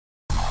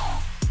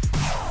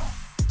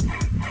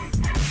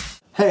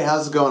Hey,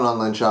 how's it going,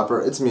 online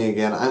shopper? It's me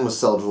again. I'm with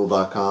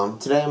selljewel.com.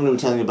 Today I'm going to be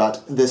telling you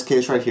about this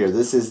case right here.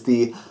 This is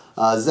the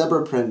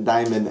zebra print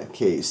diamond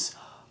case,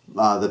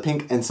 the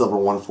pink and silver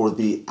one for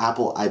the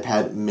Apple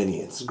iPad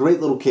mini. It's a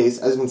great little case.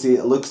 As you can see,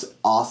 it looks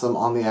awesome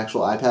on the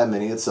actual iPad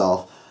mini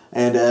itself,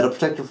 and it'll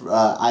protect your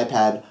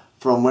iPad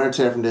from wear and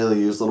tear from daily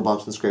use, little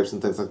bumps and scrapes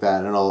and things like that,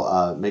 and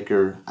it'll make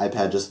your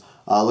iPad just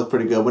look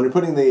pretty good. When you're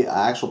putting the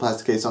actual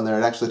plastic case on there,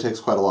 it actually takes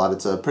quite a lot.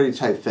 It's a pretty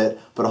tight fit,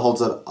 but it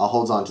holds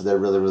on to there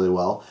really, really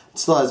well. It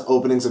still has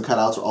openings and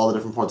cutouts for all the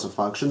different points of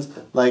functions,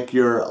 like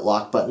your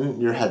lock button,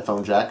 your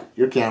headphone jack,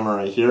 your camera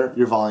right here,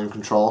 your volume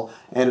control,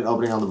 and an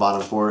opening on the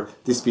bottom for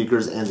the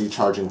speakers and the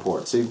charging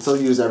port. So you can still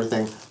use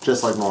everything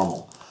just like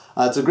normal.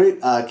 It's a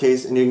great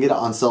case, and you can get it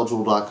on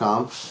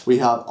selljewel.com. We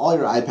have all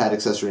your iPad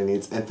accessory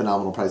needs and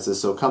phenomenal prices,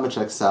 so come and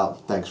check us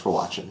out. Thanks for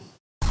watching.